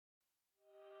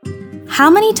How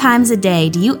many times a day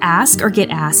do you ask or get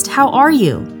asked, "How are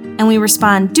you?" And we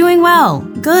respond, "Doing well,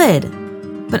 good."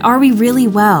 But are we really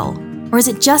well? Or is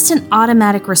it just an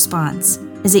automatic response?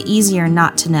 Is it easier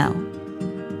not to know?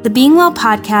 The Being Well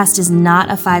podcast is not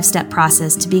a 5-step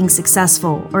process to being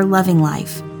successful or loving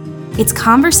life. It's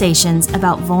conversations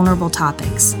about vulnerable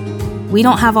topics. We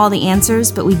don't have all the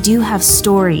answers, but we do have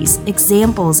stories,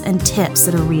 examples, and tips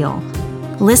that are real.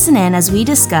 Listen in as we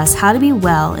discuss how to be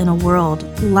well in a world,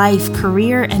 life,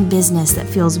 career, and business that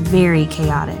feels very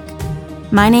chaotic.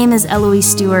 My name is Eloise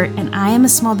Stewart, and I am a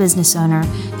small business owner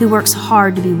who works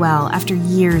hard to be well after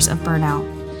years of burnout.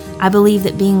 I believe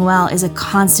that being well is a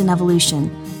constant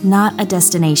evolution, not a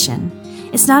destination.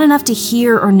 It's not enough to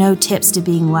hear or know tips to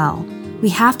being well. We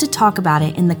have to talk about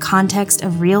it in the context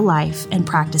of real life and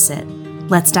practice it.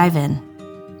 Let's dive in.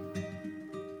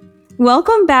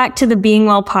 Welcome back to the Being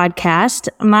Well podcast.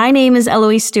 My name is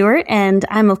Eloise Stewart, and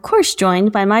I'm of course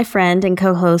joined by my friend and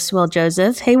co-host, Will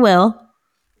Joseph. Hey, Will.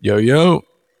 Yo, yo.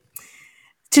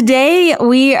 Today,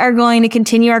 we are going to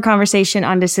continue our conversation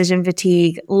on decision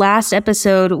fatigue. Last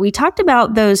episode, we talked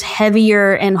about those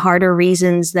heavier and harder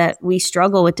reasons that we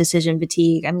struggle with decision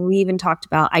fatigue. I mean, we even talked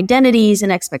about identities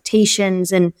and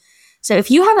expectations. And so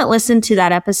if you haven't listened to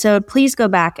that episode, please go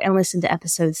back and listen to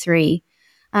episode 3.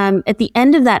 At the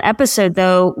end of that episode,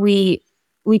 though, we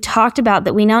talked about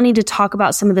that we now need to talk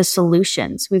about some of the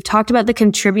solutions. We've talked about the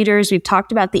contributors. We've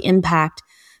talked about the impact.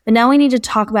 But now we need to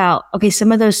talk about,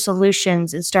 some of those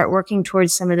solutions and start working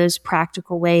towards some of those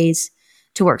practical ways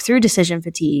to work through decision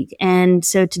fatigue. And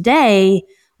so today,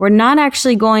 we're not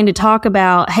actually going to talk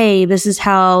about, hey, this is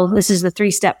the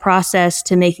 3-step process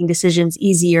to making decisions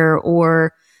easier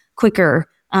or quicker.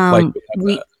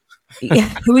 We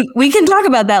can talk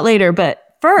about that later, but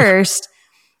first,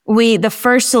 the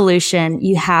first solution,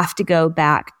 you have to go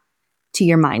back to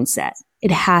your mindset.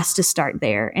 It has to start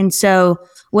there. And so,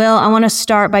 Will, I want to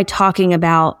start by talking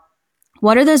about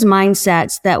what are those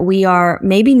mindsets that we are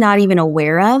maybe not even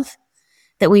aware of,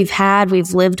 that we've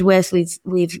lived with,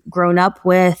 we've grown up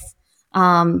with,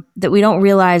 that we don't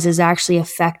realize is actually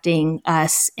affecting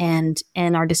us and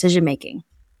our decision making.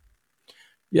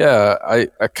 Yeah,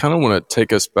 I kind of want to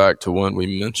take us back to one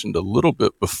we mentioned a little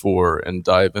bit before and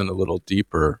dive in a little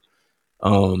deeper.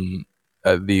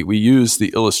 We use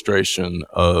the illustration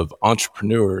of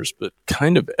entrepreneurs, but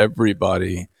kind of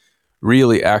everybody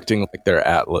really acting like their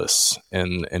Atlas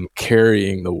and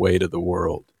carrying the weight of the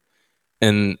world.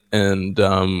 And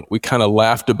we kind of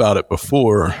laughed about it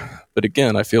before, but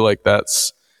again, I feel like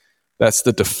that's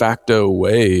the de facto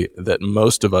way that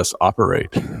most of us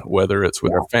operate, whether it's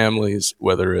with our families,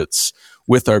 whether it's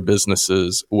with our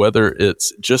businesses, whether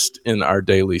it's just in our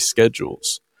daily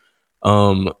schedules.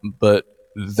 But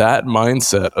that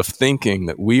mindset of thinking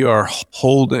that we are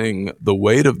holding the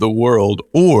weight of the world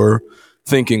or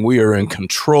thinking we are in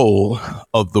control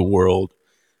of the world,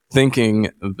 thinking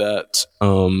that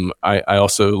I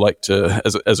also like to,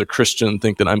 as a Christian,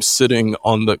 think that I'm sitting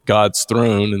on God's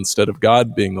throne instead of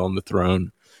God being on the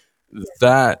throne.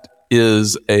 That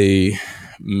is a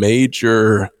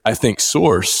major, I think,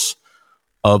 source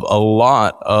of a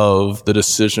lot of the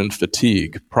decision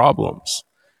fatigue problems.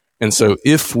 And so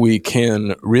if we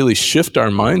can really shift our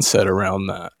mindset around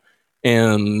that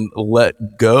and let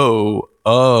go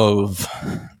of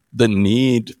the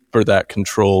need for that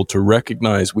control, to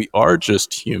recognize we are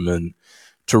just human,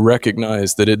 to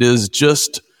recognize that it is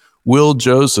just Will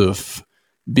Joseph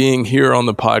being here on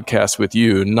the podcast with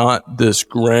you, not this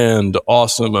grand,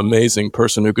 awesome, amazing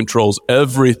person who controls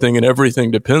everything and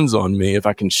everything depends on me. If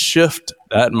I can shift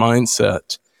that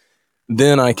mindset,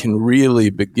 then I can really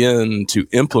begin to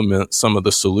implement some of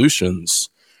the solutions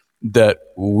that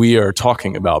we are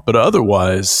talking about. But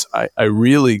otherwise, I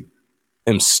really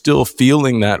am still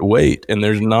feeling that weight, and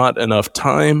there's not enough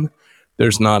time,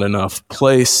 there's not enough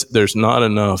place, there's not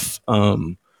enough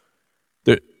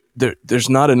there's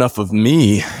not enough of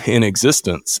me in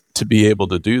existence to be able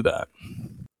to do that.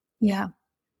 Yeah.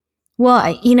 Well,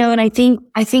 and I think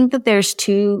that there's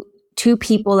two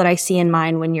people that I see in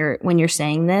mind when you're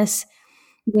saying this.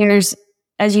 There's,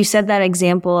 as you said, that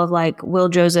example of like, Will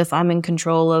Joseph, I'm in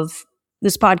control of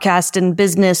this podcast and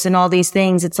business and all these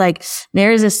things. It's like,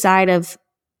 there's a side of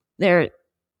there.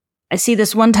 I see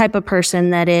this one type of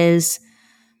person that is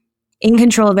in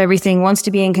control of everything, wants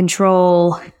to be in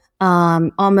control,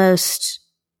 almost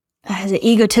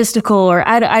egotistical, or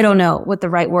I don't know what the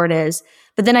right word is.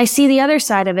 But then I see the other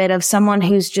side of it of someone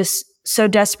who's just so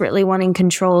desperately wanting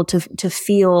control to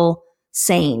feel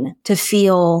sane, to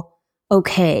feel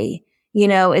okay.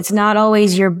 It's not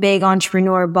always your big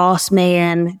entrepreneur, boss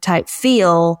man type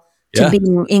feel to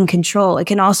being in control. It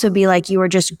can also be like you are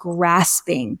just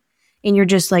grasping and you're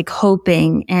just like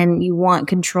hoping and you want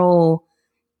control,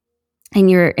 and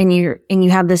you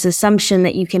have this assumption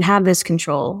that you can have this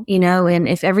control, and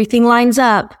if everything lines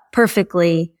up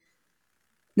perfectly,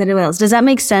 then it will. Does that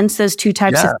make sense? Those two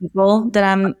types of people that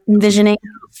I'm envisioning?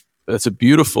 That's a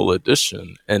beautiful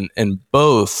addition. And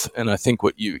both, and I think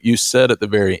what you said at the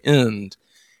very end,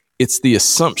 it's the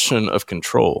assumption of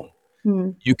control.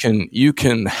 You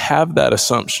can have that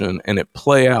assumption and it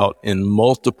play out in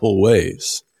multiple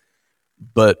ways,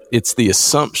 but it's the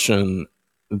assumption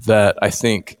that I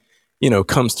think,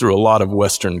 comes through a lot of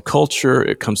Western culture.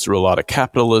 It comes through a lot of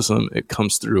capitalism. It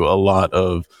comes through a lot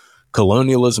of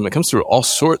colonialism. It comes through all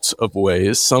sorts of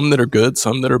ways, some that are good,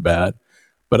 some that are bad.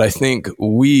 But I think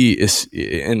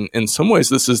in some ways,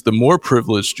 this is the more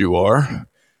privileged you are,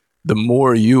 the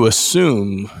more you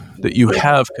assume that you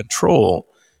have control.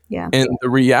 Yeah. And the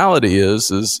reality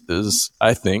is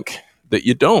I think that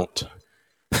you don't.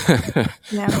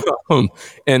 Yeah.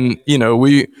 And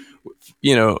we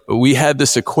had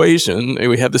this equation.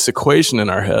 We have this equation in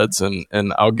our heads,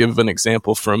 and I'll give an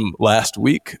example from last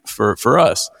week for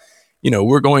us.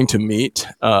 We're going to meet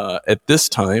at this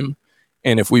time,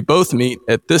 and if we both meet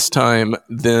at this time,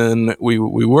 then we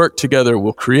work together.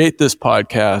 We'll create this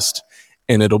podcast,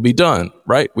 and it'll be done.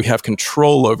 Right? We have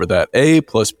control over that. A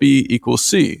plus B equals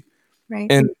C. Right.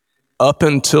 And up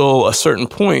until a certain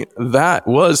point, that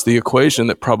was the equation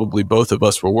that probably both of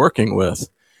us were working with.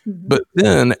 Mm-hmm. But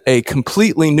then a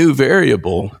completely new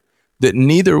variable that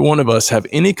neither one of us have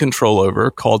any control over,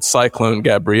 called Cyclone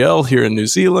Gabrielle here in New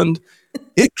Zealand,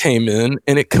 it came in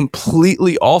and it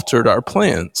completely altered our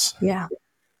plans. Yeah.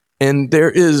 And there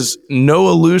is no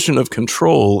illusion of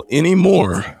control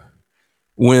anymore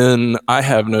when I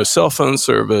have no cell phone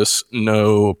service,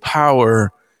 no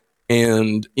power,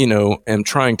 and, am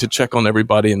trying to check on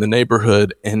everybody in the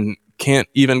neighborhood and can't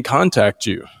even contact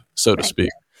you, so to speak.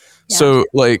 Yeah. So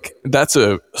that's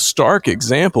a stark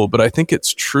example, but I think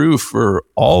it's true for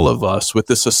all of us with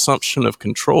this assumption of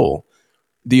control.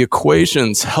 The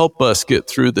equations help us get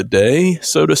through the day,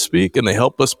 so to speak, and they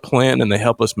help us plan and they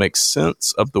help us make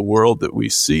sense of the world that we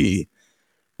see,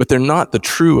 but they're not the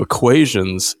true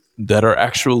equations that are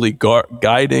actually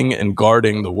guiding and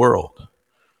guarding the world.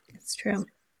 It's true.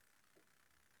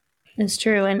 It's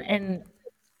true.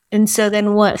 And so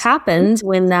then what happens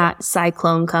when that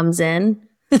cyclone comes in,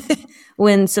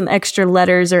 when some extra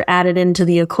letters are added into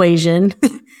the equation,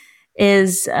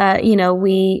 is,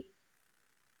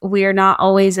 we are not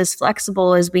always as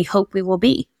flexible as we hope we will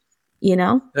be.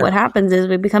 Yeah. What happens is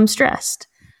we become stressed.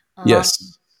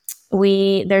 Yes.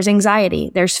 There's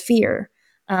anxiety, there's fear.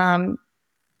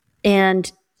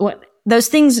 And what those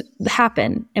things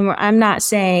happen. And I'm not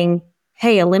saying,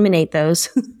 hey, eliminate those.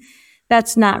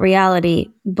 That's not reality.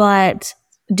 But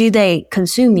do they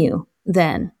consume you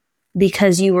then?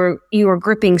 Because you were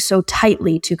gripping so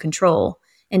tightly to control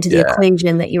and to the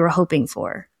equation that you were hoping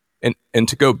for. And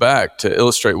to go back to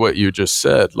illustrate what you just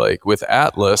said, like with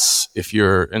Atlas, if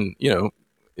you're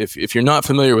not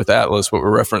familiar with Atlas, what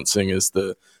we're referencing is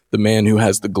the man who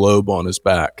has the globe on his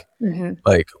back. Mm-hmm.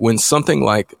 Like when something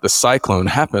like the cyclone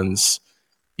happens,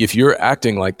 if you're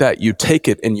acting like that, you take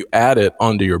it and you add it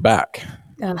onto your back.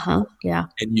 Uh-huh. Yeah.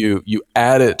 And you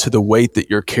add it to the weight that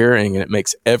you're carrying, and it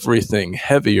makes everything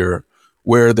heavier,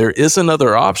 where there is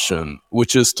another option,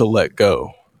 which is to let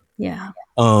go. Yeah.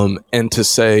 And to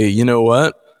say, you know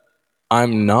what?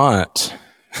 I'm not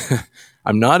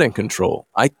in control.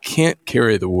 I can't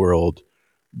carry the world.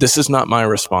 This is not my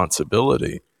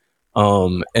responsibility.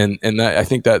 And that, I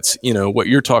think that's, what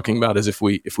you're talking about is if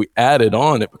we add it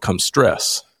on, it becomes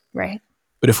stress. Right.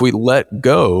 But if we let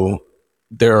go,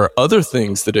 there are other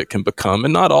things that it can become,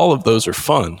 and not all of those are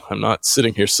fun. I'm not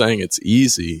sitting here saying it's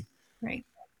easy. Right.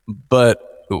 But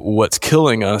what's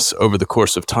killing us over the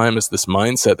course of time is this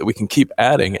mindset that we can keep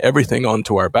adding everything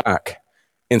onto our back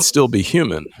and still be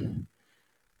human.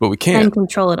 But we can't. And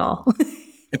control it all.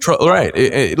 Right.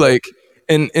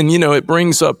 It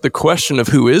brings up the question of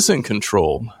who is in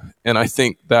control. And I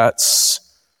think that's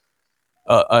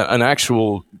an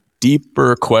actual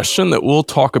deeper question that we'll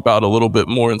talk about a little bit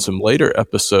more in some later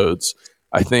episodes.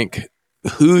 I think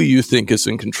who you think is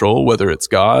in control, whether it's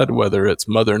God, whether it's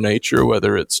Mother Nature,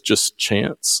 whether it's just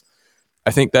chance,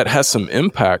 I think that has some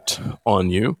impact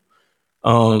on you.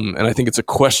 And I think it's a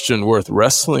question worth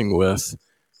wrestling with.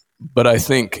 But I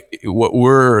think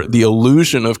the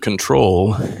illusion of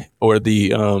control, or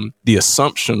the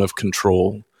assumption of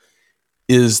control,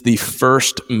 is the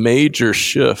first major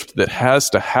shift that has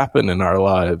to happen in our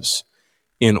lives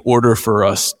in order for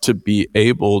us to be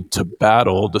able to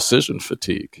battle decision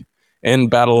fatigue and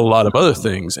battle a lot of other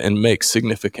things and make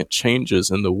significant changes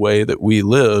in the way that we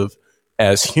live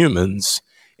as humans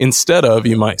instead of,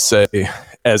 you might say,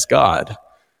 as God.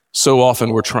 So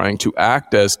often we're trying to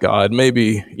act as God,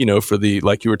 maybe, for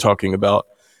like you were talking about,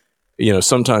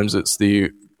 sometimes it's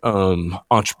the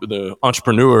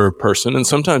entrepreneur person, and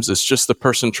sometimes it's just the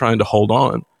person trying to hold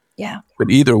on. Yeah. But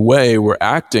either way, we're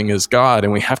acting as God,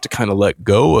 and we have to kind of let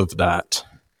go of that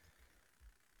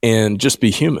and just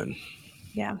be human.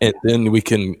 Yeah. And then we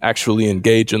can actually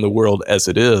engage in the world as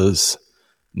it is,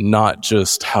 not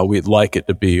just how we'd like it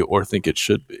to be or think it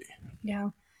should be. Yeah.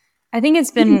 I think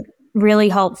it's been really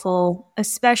helpful,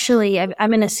 especially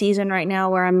I'm in a season right now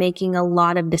where I'm making a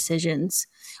lot of decisions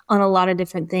on a lot of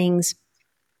different things.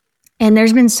 And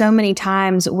there's been so many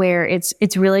times where it's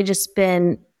really just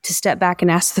been to step back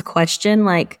and ask the question,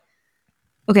 like,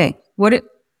 okay, why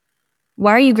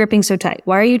are you gripping so tight?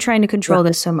 Why are you trying to control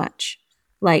this so much?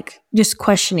 Like, just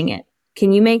questioning it.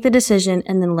 Can you make the decision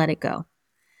and then let it go?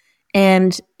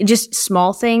 And just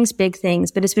small things, big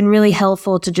things, but it's been really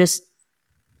helpful to just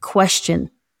question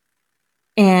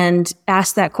and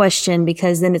ask that question,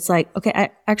 because then it's like, okay,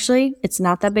 actually, it's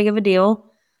not that big of a deal.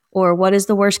 Or what is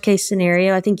the worst case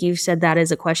scenario? I think you've said that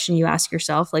as a question you ask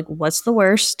yourself, like, what's the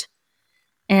worst?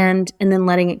 And then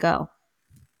letting it go.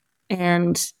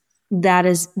 And that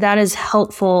is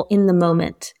helpful in the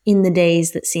moment, in the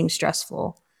days that seem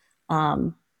stressful,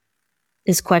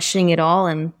 is questioning it all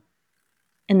and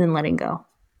then letting go.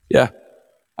 Yeah.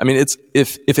 I mean,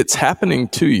 if it's happening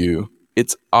to you,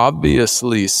 it's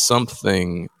obviously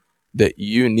something that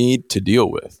you need to deal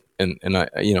with. And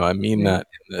I mean that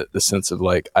in the sense of,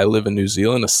 like, I live in New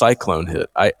Zealand, a cyclone hit.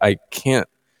 I can't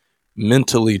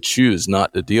mentally choose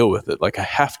not to deal with it. Like, I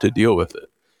have to deal with it.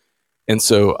 And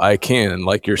so I can,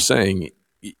 like you're saying,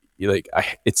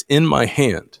 it's in my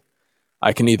hand.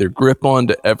 I can either grip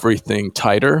onto everything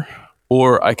tighter,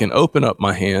 or I can open up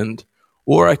my hand,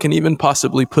 or I can even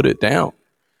possibly put it down.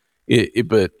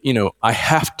 But I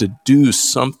have to do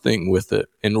something with it,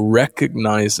 and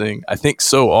recognizing, I think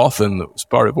so often, as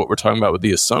part of what we're talking about with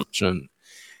the assumption,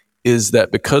 is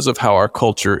that because of how our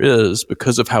culture is,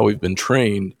 because of how we've been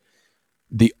trained,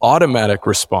 the automatic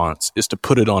response is to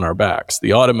put it on our backs.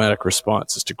 The automatic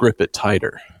response is to grip it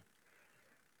tighter.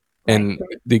 And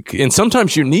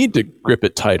sometimes you need to grip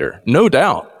it tighter, no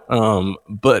doubt.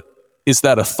 But is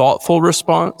that a thoughtful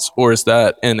response, or is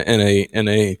that in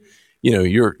a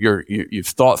you've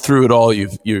thought through it all,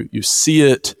 you see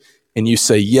it and you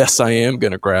say, yes, I am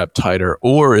going to grab tighter?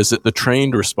 Or is it the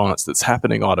trained response that's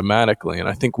happening automatically? And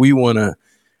I think we want to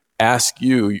ask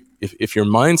you, if your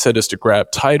mindset is to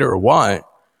grab tighter, why?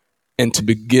 And to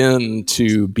begin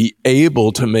to be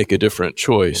able to make a different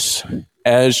choice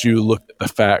as you look at the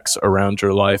facts around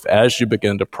your life, as you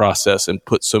begin to process and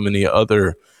put so many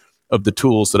other of the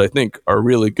tools that I think are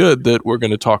really good that we're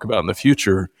going to talk about in the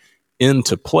future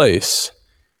into place.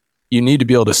 You need to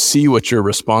be able to see what your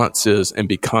response is and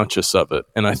be conscious of it.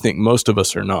 And I think most of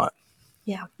us are not.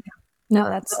 Yeah. No,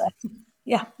 that's,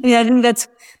 yeah. I think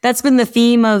that's been the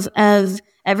theme of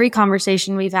every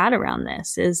conversation we've had around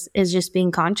this is just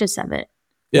being conscious of it.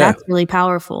 Yeah. That's really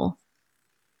powerful.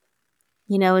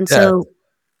 So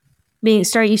you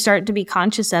start to be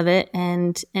conscious of it.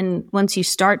 And once you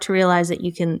start to realize that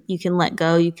you can let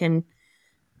go, you can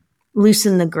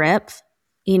loosen the grip,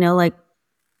 like,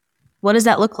 what does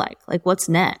that look like? Like, what's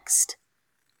next?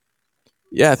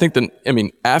 Yeah, I think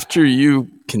after you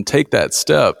can take that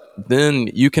step, then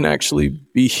you can actually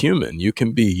be human. You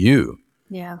can be you.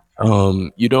 Yeah.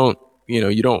 You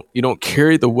don't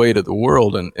carry the weight of the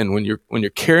world. And when you're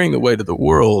carrying the weight of the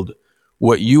world,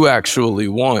 what you actually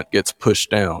want gets pushed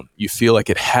down. You feel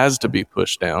like it has to be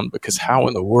pushed down, because how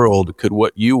in the world could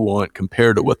what you want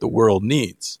compare to what the world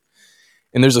needs?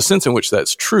 And there's a sense in which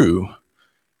that's true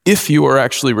if you are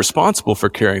actually responsible for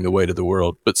carrying the weight of the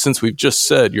world. But since we've just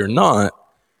said you're not,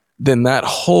 then that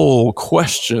whole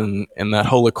question and that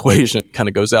whole equation kind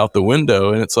of goes out the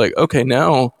window. And it's like, okay,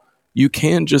 now you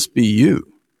can just be you.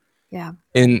 Yeah.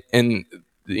 And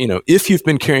if you've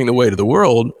been carrying the weight of the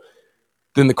world,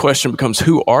 then the question becomes,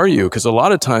 who are you? Because a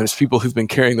lot of times people who've been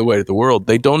carrying the weight of the world,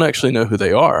 they don't actually know who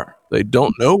they are. They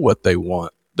don't know what they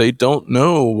want. They don't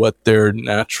know what their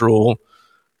natural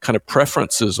kind of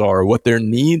preferences are, what their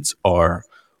needs are.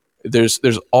 There's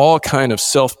all kind of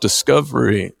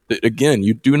self-discovery that, again,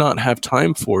 you do not have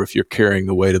time for if you're carrying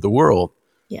the weight of the world.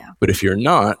 Yeah. But if you're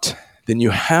not, then you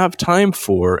have time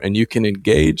for, and you can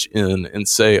engage in and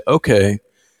say, okay,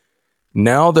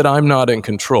 now that I'm not in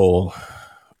control,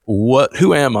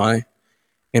 who am I?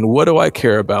 And what do I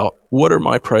care about? What are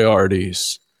my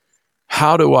priorities?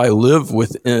 How do I live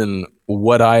within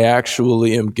what I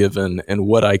actually am given and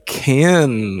what I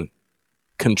can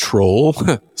control,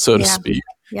 so to speak?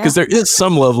 Because there is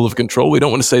some level of control. We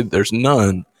don't want to say that there's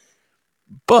none.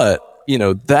 But,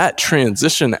 that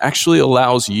transition actually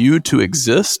allows you to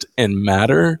exist and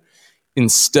matter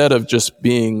instead of just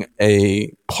being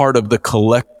a part of the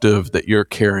collective that you're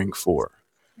caring for.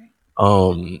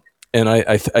 And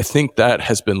I think that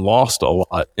has been lost a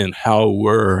lot in how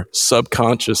we're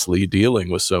subconsciously dealing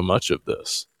with so much of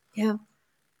this. Yeah.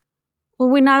 Well,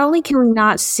 we not only can we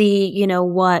not see,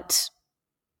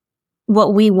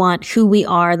 what we want, who we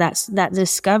are, that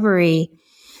discovery,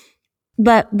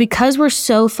 but because we're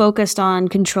so focused on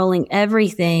controlling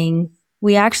everything,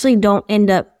 we actually don't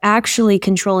end up actually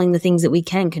controlling the things that we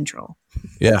can control.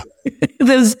 Yeah.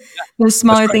 those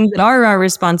smaller things that are our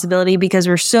responsibility, because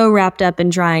we're so wrapped up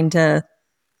in trying to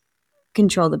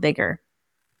control the bigger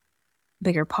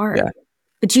part. Yeah.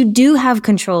 But you do have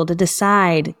control to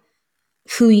decide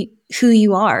who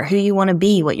you are, who you want to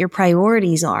be, what your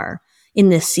priorities are in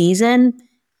this season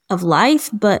of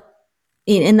life,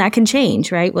 and that can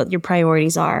change, right? What your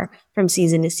priorities are from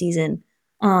season to season.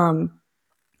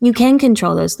 You can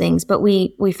control those things, but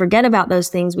we forget about those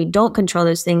things. We don't control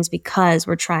those things because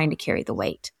we're trying to carry the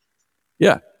weight.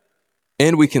 Yeah.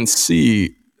 And we can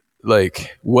see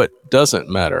what doesn't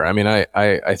matter. I mean,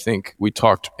 I think we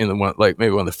talked in maybe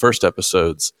one of the first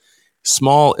episodes,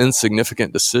 small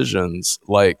insignificant decisions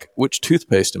like which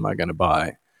toothpaste am I going to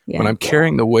buy? Yeah. When I'm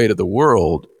carrying the weight of the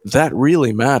world, that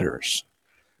really matters.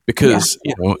 Because,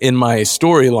 in my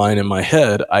storyline in my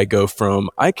head, I go from,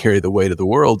 I carry the weight of the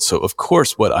world. So of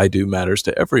course what I do matters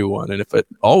to everyone. And if it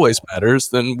always matters,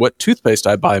 then what toothpaste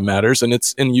I buy matters. And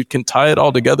you can tie it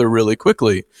all together really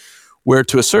quickly. Where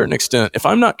to a certain extent, if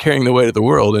I'm not carrying the weight of the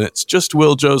world and it's just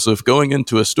Will Joseph going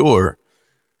into a store,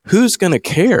 who's going to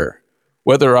care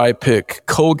whether I pick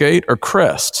Colgate or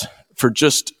Crest for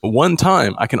just one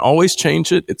time? I can always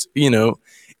change it. It's,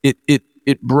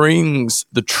 it brings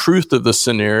the truth of the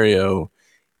scenario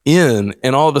in,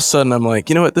 and all of a sudden I'm like,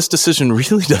 this decision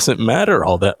really doesn't matter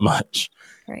all that much.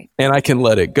 Right. And I can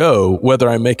let it go, whether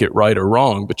I make it right or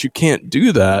wrong. But you can't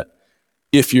do that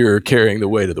if you're carrying the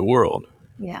weight of the world.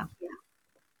 Yeah.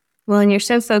 Well, and you're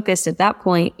so focused at that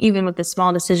point, even with the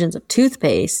small decisions of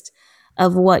toothpaste,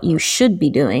 of what you should be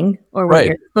doing or what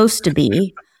you're supposed to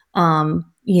be, and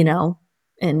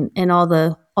all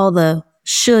the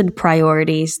should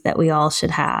priorities that we all should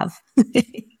have,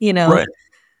 Right.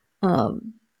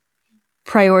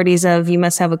 Priorities of you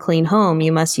must have a clean home,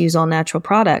 you must use all natural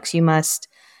products, you must,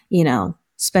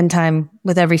 spend time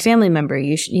with every family member,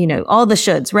 all the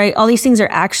shoulds, right? All these things are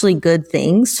actually good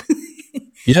things.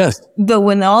 Yes. But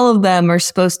when all of them are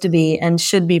supposed to be and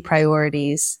should be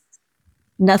priorities,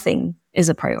 nothing is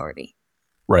a priority.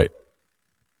 Right.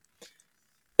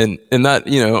 And that,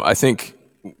 I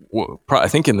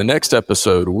think in the next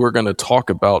episode, we're going to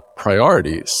talk about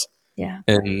priorities. Yeah.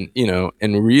 And,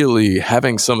 and really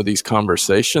having some of these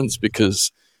conversations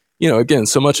because, again,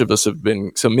 so many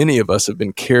of us have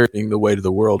been carrying the weight of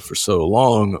the world for so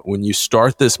long. When you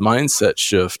start this mindset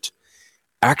shift,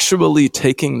 actually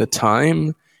taking the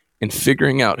time and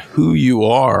figuring out who you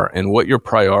are and what your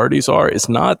priorities are is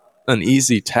not an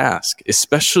easy task,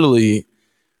 especially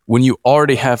when you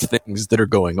already have things that are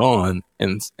going on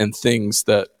and things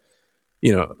that,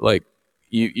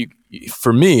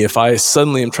 for me, if I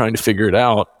suddenly am trying to figure it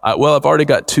out, I've already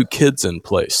got 2 kids in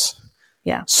place.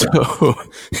 Yeah. So,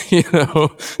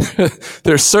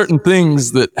 there's certain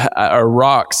things that are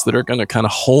rocks that are going to kind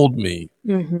of hold me.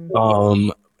 Mm-hmm.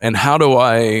 And how do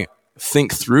I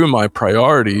think through my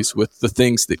priorities with the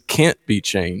things that can't be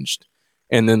changed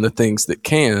and then the things that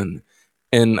can?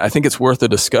 And I think it's worth a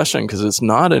discussion because it's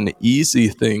not an easy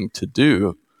thing to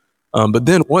do. But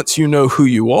then once you know who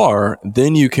you are,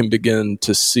 then you can begin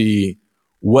to see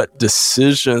what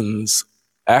decisions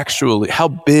how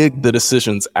big the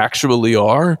decisions actually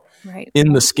are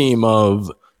in the scheme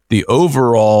of the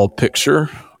overall picture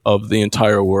of the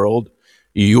entire world,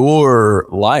 your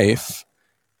life,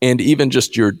 and even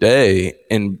just your day.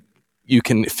 And you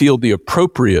can feel the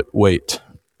appropriate weight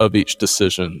of each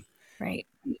decision. Right.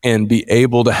 And be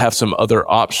able to have some other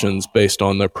options based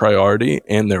on their priority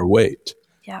and their weight,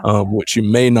 which you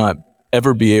may not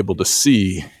ever be able to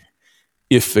see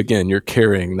if, again, you're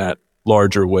carrying that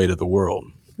larger weight of the world.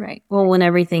 Right. Well, when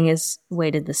everything is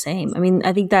weighted the same. I mean,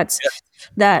 I think that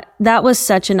was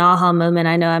such an aha moment.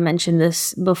 I know I mentioned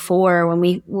this before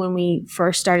when we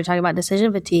first started talking about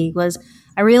decision fatigue was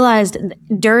I realized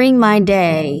during my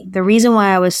day, the reason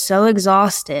why I was so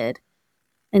exhausted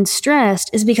and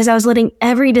stressed is because I was letting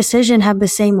every decision have the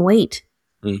same weight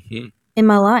in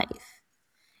my life.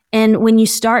 And when you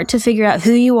start to figure out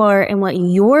who you are and what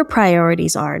your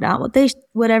priorities are, not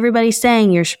what everybody's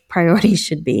saying your priorities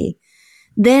should be,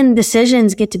 then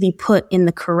decisions get to be put in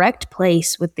the correct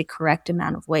place with the correct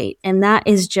amount of weight. And that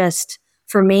is just,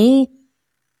 for me,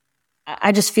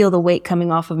 I just feel the weight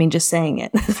coming off of me just saying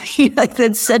it. Like,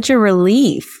 that's such a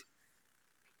relief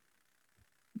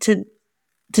to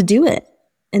do it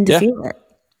and to feel it.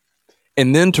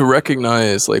 And then to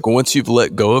recognize, like, once you've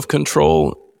let go of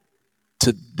control,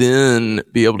 to then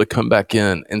be able to come back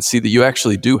in and see that you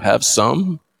actually do have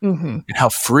some, and how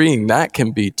freeing that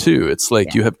can be too. It's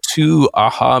like you have two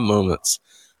aha moments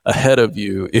ahead of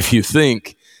you. If you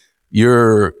think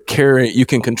you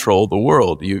can control the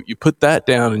world, you put that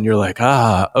down and you're like,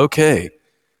 okay,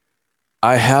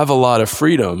 I have a lot of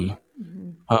freedom.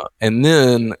 And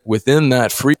then within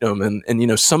that freedom,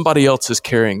 and somebody else is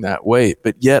carrying that weight,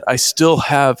 but yet I still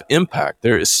have impact.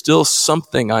 There is still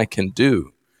something I can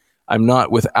do. I'm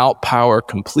not without power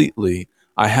completely.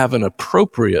 I have an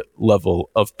appropriate level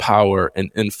of power and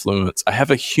influence. I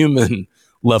have a human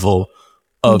level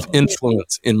of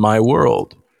influence in my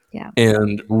world. Yeah.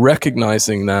 And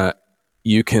recognizing that,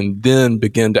 you can then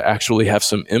begin to actually have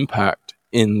some impact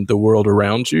in the world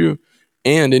around you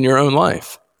and in your own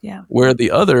life. Yeah. Where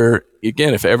the other,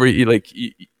 again,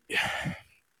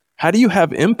 how do you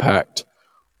have impact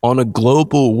on a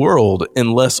global world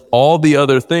unless all the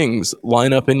other things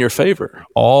line up in your favor,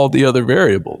 all the other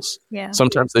variables? Yeah.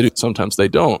 Sometimes they do, sometimes they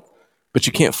don't, but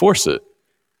you can't force it.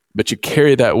 But you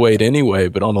carry that weight anyway.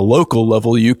 But on a local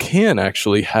level, you can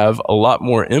actually have a lot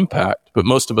more impact, but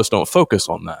most of us don't focus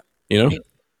on that,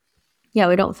 Yeah,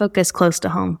 we don't focus close to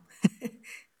home.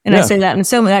 And I say that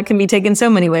that can be taken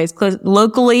so many ways, close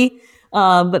locally,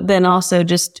 but then also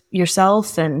just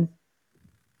yourself and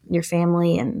your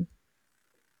family and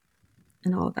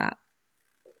all of that.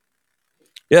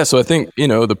 Yeah, so I think,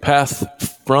 the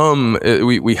path from,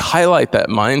 we highlight that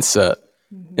mindset,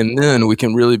 and then we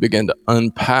can really begin to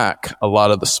unpack a lot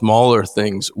of the smaller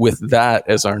things with that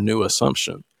as our new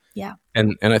assumption. Yeah.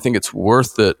 And I think it's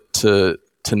worth it to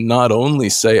not only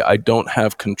say, I don't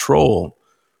have control,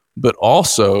 but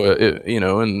also,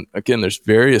 and again, there's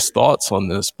various thoughts on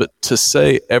this, but to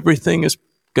say everything is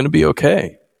going to be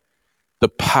okay. The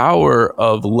power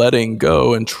of letting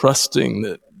go and trusting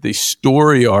that the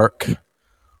story arc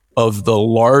of the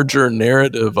larger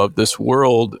narrative of this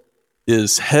world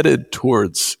is headed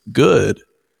towards good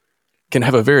can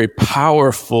have a very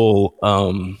powerful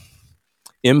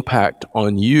impact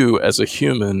on you as a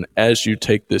human as you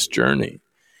take this journey.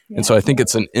 Yeah. And so I think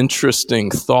it's an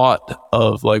interesting thought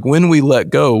of, like, when we let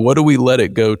go, what do we let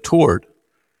it go toward?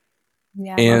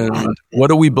 Yeah, and what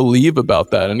do we believe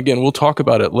about that? And again, we'll talk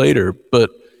about it later, but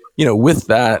with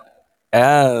that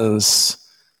as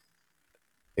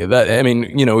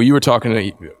that, you were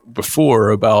talking before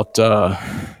about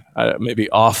maybe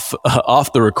off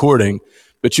the recording,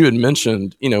 but you had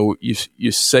mentioned,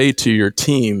 you say to your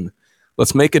team,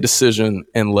 let's make a decision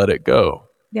and let it go.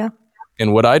 Yeah.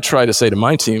 And what I try to say to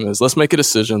my team is, let's make a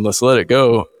decision, let's let it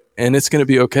go, and it's going to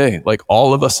be okay. Like,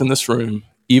 all of us in this room,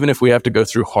 even if we have to go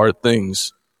through hard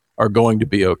things, are going to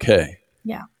be okay.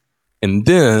 Yeah. And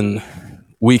then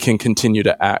we can continue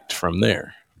to act from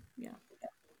there. Yeah.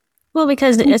 Well,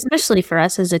 because especially for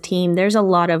us as a team, there's a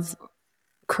lot of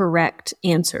correct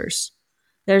answers.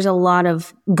 There's a lot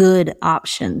of good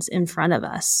options in front of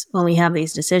us when we have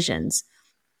these decisions.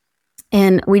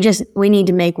 And we need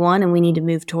to make one, and we need to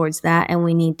move towards that, and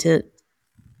we need to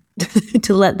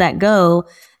to let that go.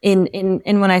 And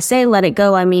when I say let it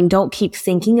go, I mean, don't keep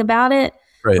thinking about it.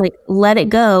 Right. Like, let it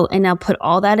go, and now put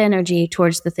all that energy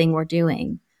towards the thing we're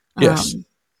doing. Yes.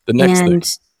 The next thing.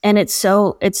 And it's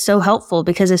so helpful,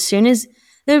 because as soon as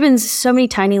there have been so many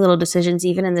tiny little decisions,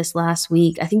 even in this last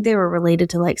week, I think they were related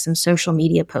to like some social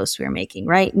media posts we were making,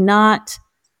 right? Not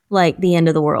like the end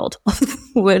of the world,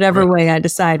 whatever way I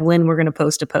decide when we're going to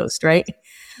post a post, right?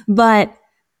 But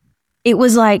it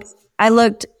was like, I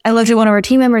looked at one of our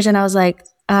team members and I was like,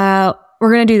 we're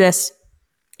going to do this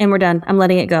and we're done. I'm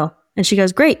letting it go. And she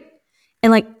goes, great. And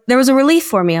like, there was a relief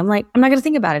for me. I'm like, I'm not going to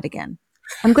think about it again.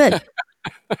 I'm good.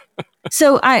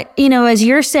 So as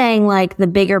you're saying, like, the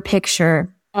bigger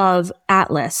picture of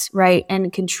Atlas, right?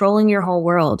 And controlling your whole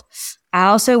world. I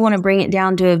also want to bring it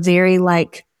down to a very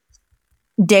like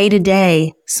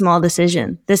day-to-day small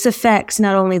decision. This affects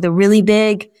not only the really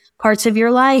big parts of your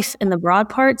life and the broad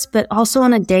parts, but also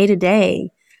on a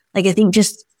day-to-day. Like, I think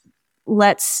just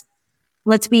let's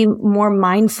be more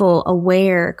mindful,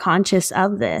 aware, conscious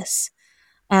of this.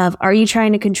 Are you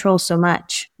trying to control so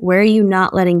much? Where are you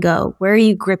not letting go? Where are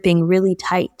you gripping really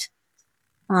tight?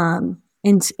 And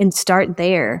start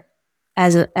there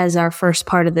as our first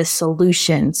part of this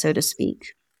solution, so to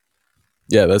speak.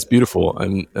 Yeah, that's beautiful.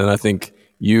 And I think,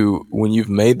 when you've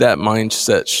made that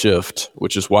mindset shift,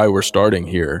 which is why we're starting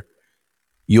here,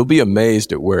 you'll be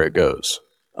amazed at where it goes,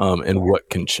 and what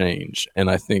can change. And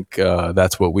I think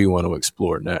that's what we want to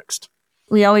explore next.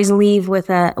 We always leave with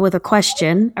a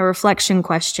question, a reflection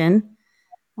question.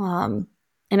 And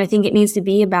I think it needs to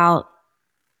be about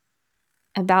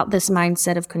this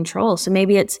mindset of control. So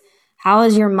maybe it's, how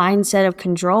is your mindset of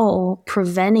control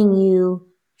preventing you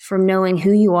from knowing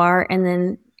who you are and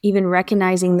then even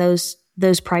recognizing those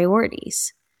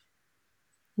priorities,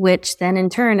 which then in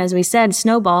turn, as we said,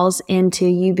 snowballs into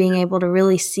you being able to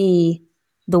really see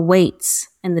the weights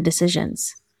and the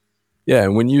decisions. Yeah.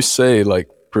 And when you say like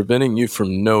preventing you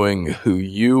from knowing who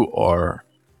you are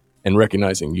and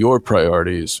recognizing your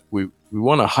priorities, we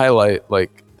want to highlight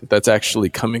like that's actually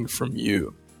coming from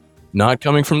you, not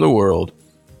coming from the world,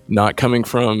 not coming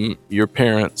from your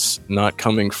parents, not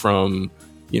coming from,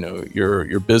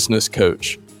 your business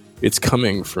coach. It's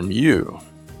coming from you,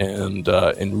 and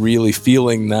really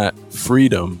feeling that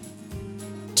freedom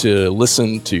to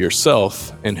listen to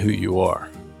yourself and who you are.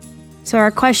 So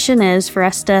our question is for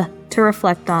us to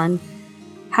reflect on,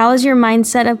 how is your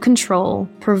mindset of control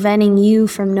preventing you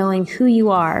from knowing who you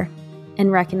are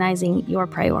and recognizing your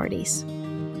priorities?